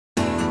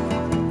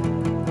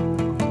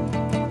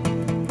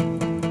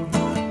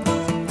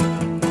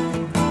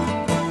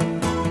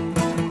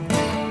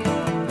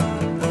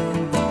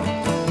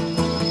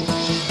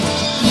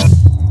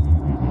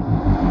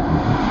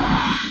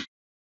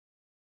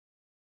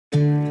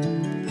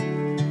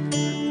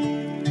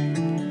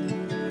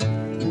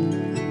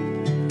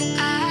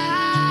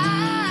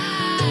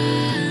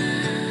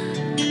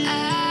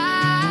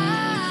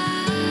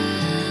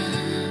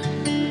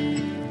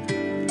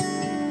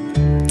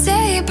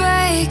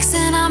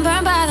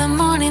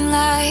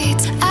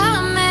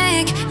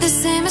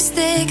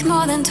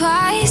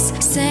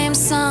Same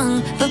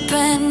song, but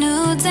brand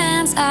new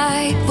dance.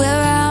 I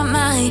wear out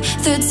my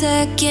third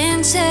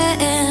second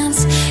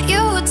chance.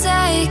 You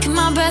take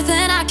my breath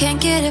and I can't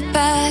get it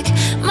back.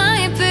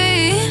 Might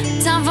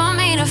be time for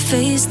me to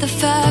face the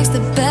facts.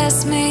 The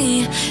best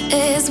me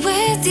is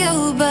with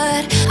you,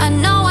 but I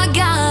know I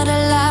got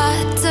a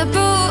lot to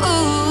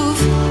prove.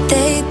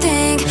 They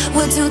think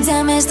we're too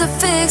damaged to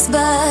fix,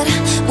 but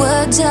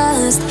we're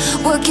just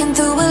working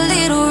through a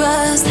little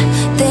rust.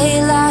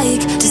 They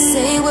like to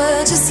say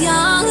we're just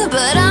young,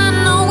 but I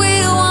know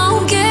we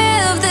won't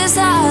give this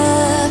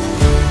up.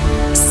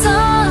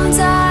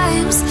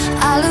 Sometimes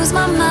I lose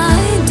my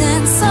mind,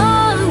 and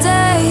some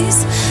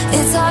days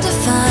it's hard to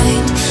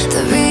find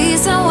the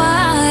reason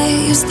why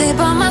you stay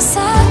by my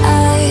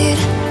side.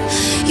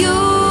 You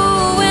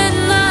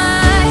and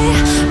I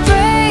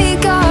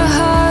break our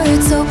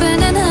hearts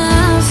open in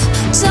half,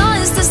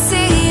 just to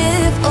see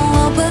if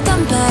we'll put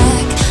them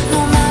back.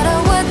 No matter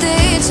what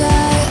they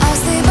try, I'll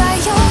stay by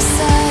your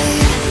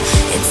side.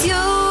 It's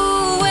you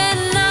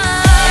and I.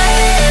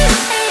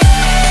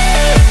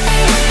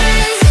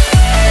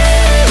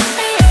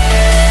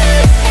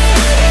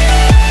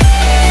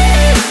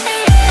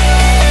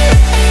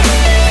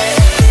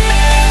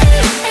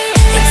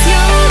 It's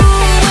you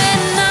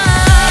and I.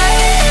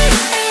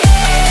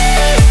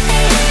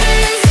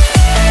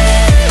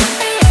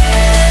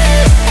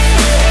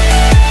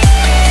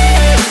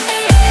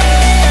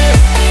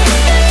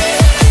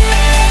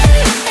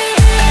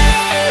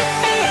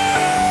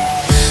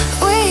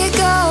 We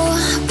go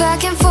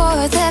back and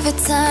forth every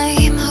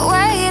time,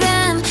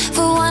 waiting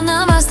for one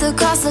of us to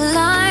cross the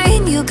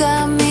line. You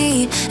got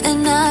me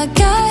and I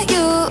got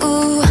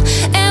you,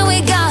 and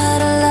we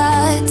got a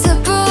lot to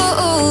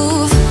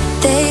prove.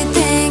 They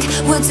think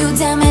we're too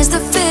damaged to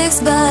fix,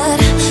 but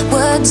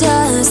we're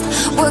just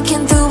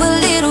working through a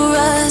little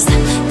rust.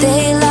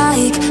 They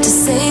like to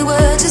say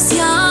we're just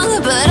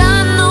young, but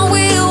I know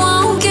we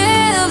won't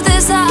give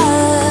this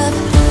up.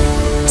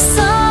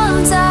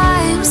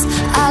 Sometimes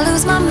I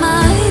lose my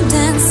mind,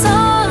 and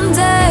some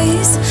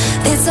days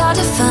it's hard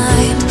to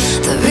find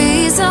the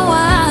reason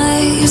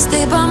why you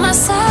stay by my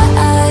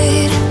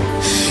side.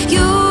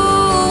 You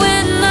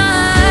and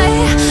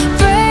I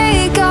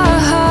break our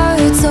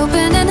hearts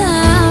open in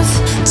half,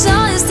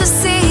 just to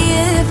see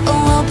if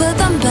we'll put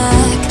them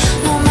back.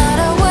 No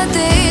matter what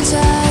they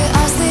try,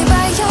 I'll stay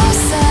by your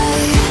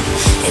side.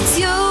 It's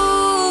you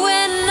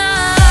and I.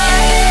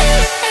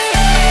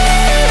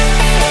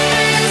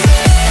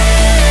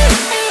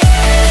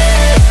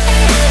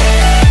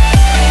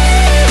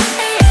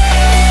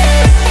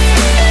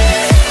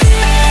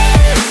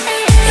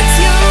 It's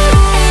you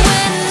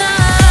and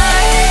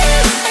I.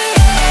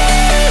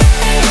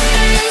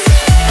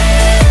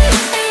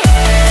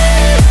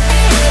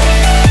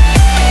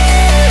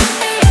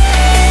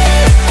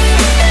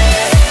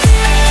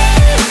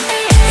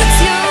 It's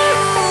you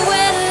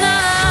and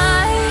I.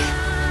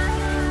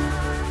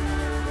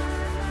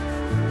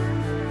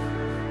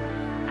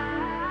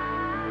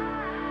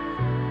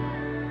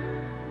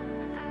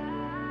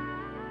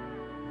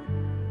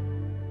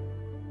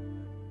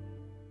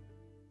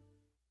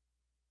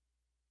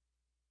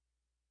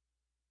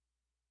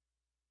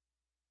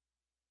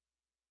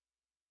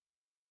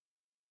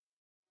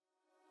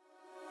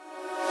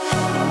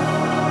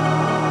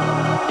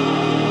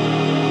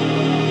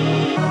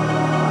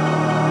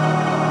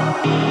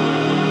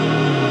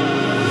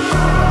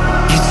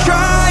 You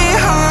try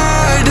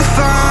hard to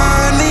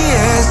find the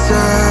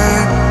answer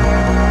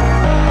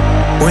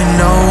when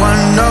no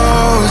one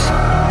knows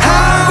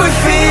how it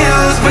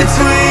feels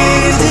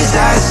between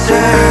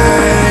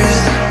disasters.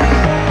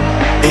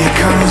 It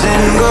comes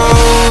and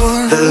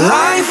goes. The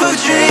life of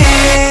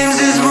dreams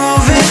is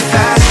moving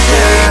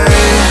faster,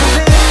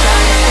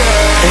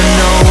 and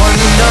no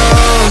one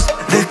knows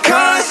the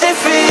constant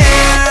fear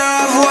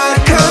of what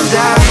comes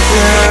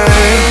after.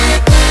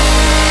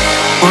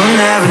 We'll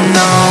never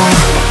know.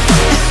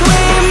 It's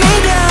weighing me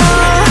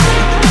down,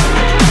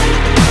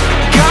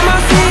 got my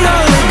feet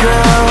on the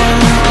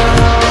ground.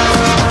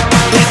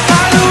 Let's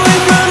hide away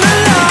from the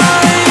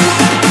lies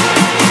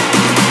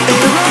and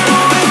run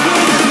away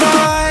from the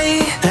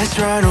night. Let's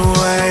run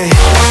away.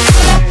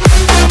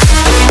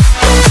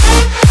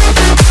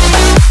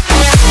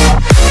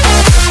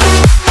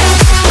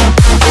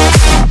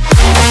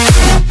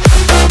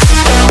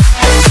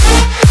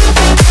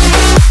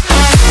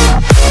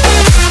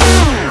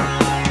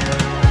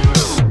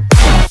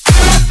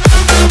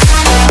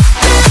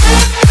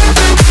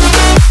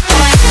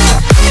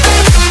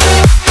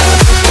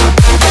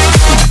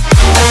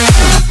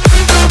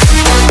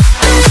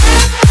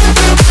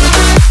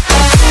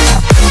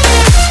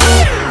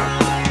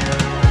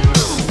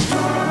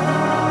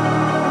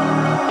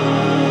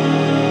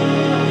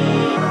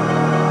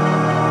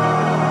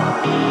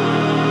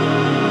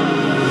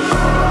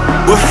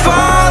 We're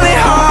falling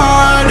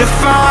hard to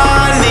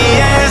find the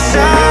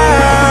answer.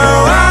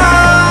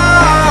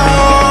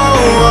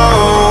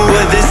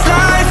 Will this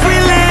life we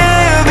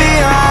live be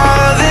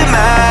all that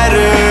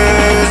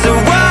matters?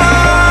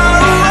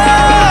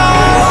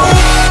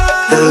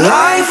 The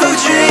life of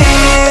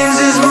dreams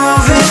is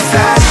moving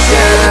faster,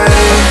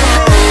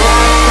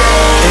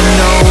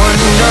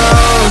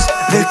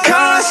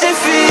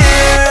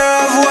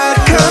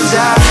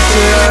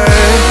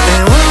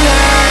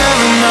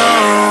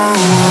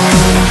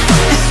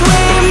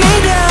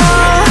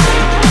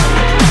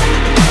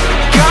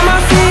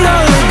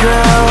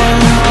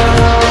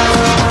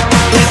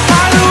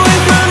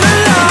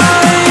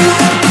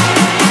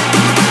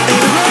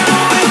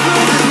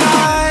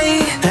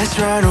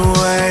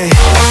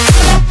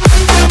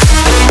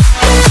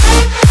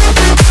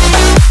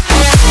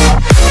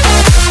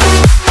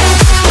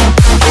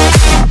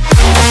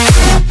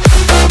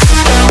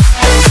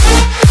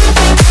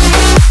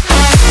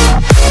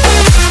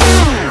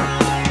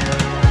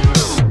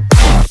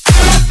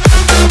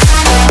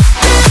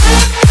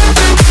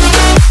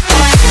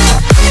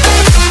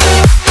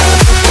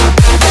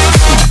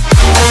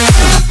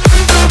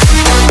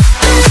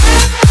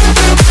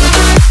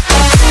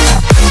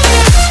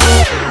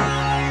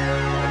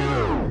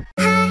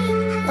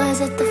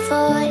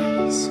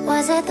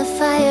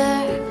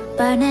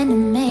 turn into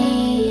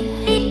me.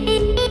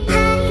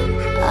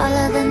 All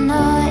of the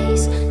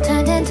noise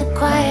turned into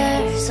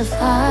choirs of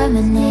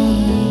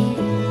harmony.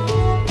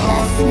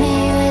 Left me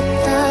with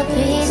the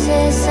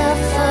pieces of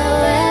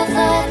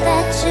forever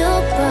that you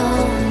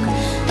broke.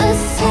 But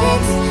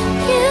since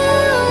you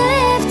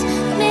left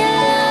me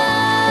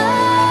alone,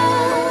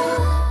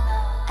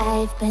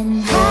 I've been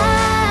high.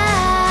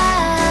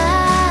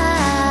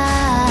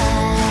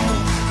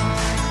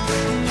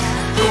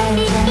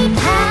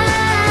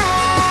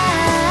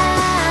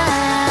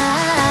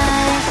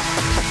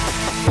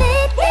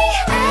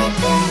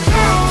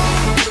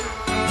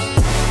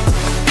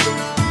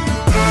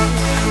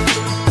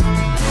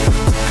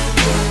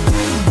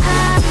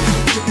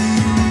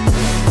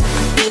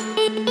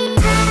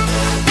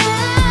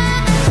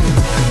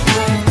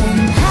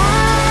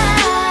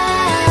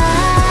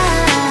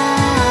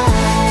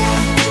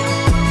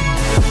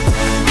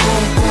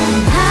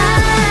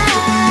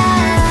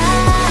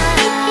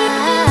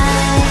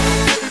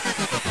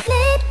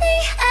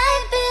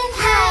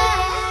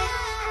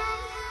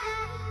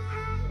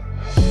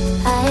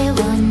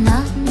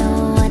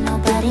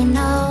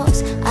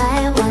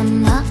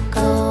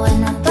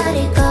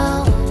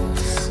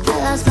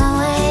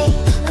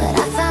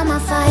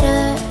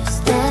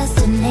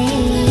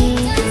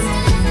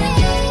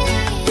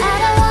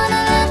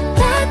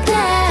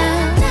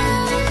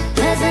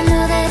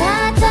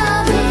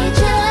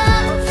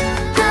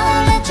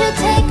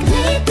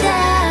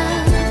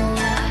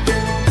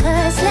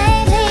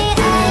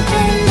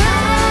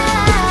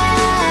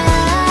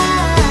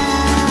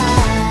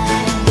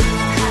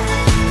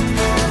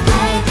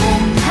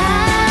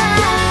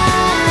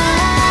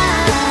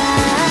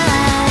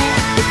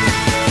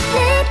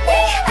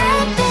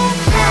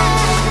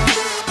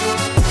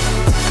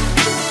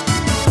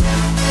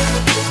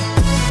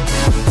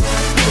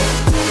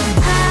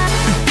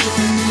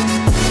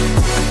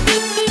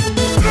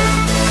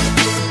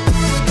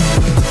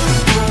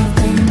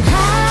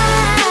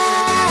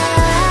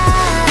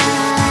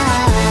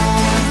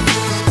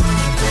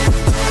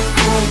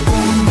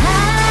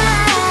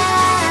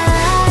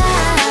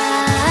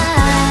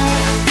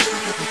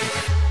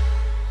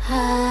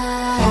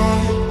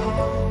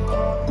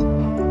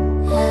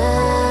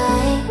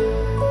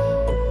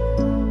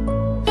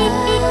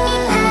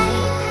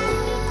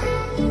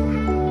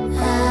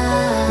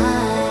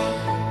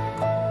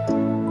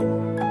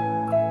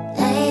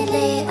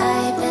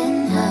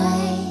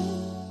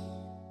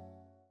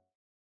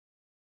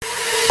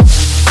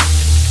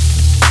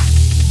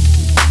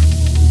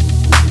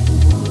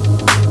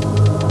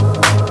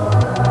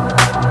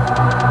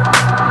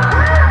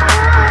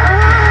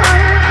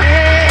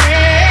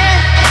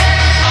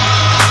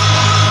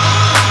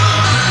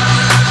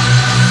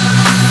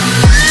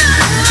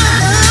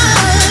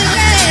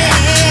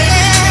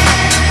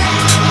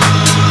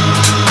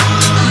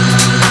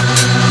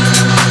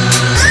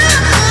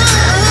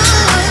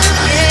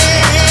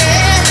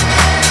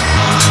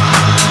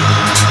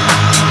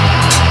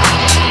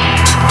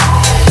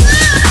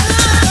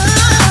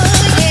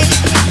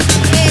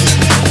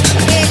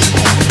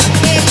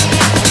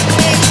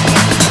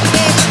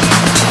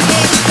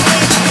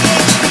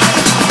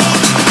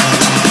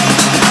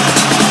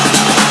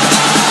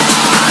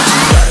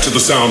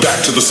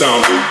 Back to the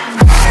sound.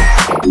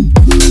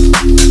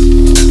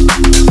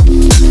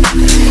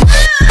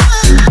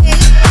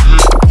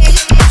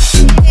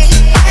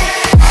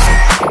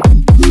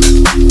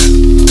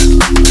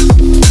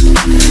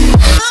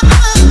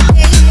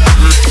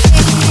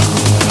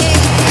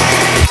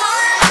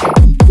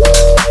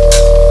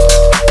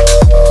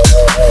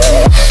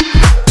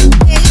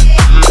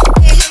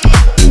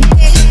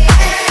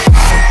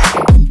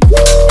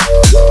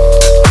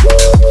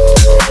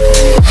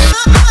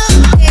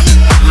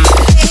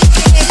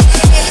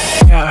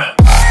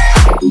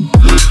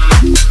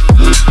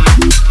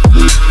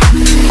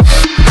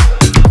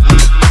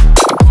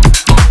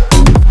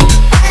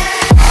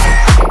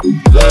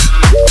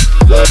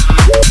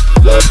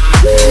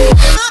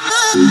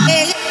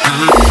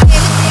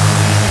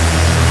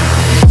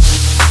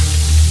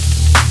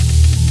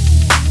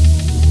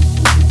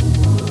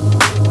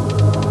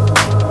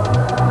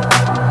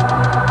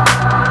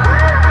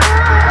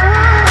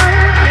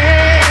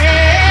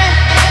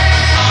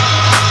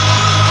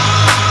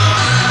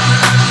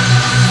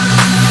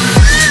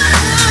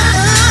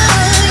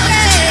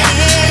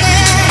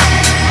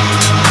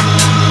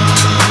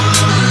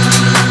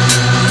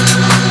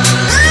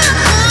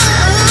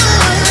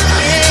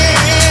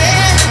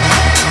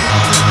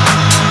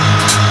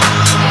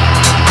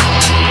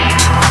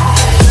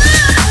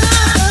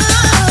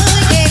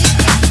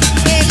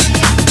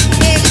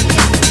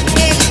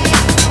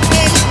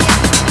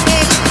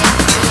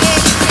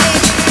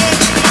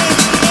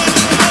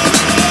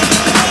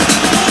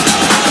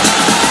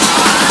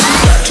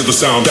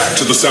 Back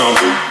to the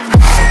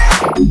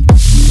sound.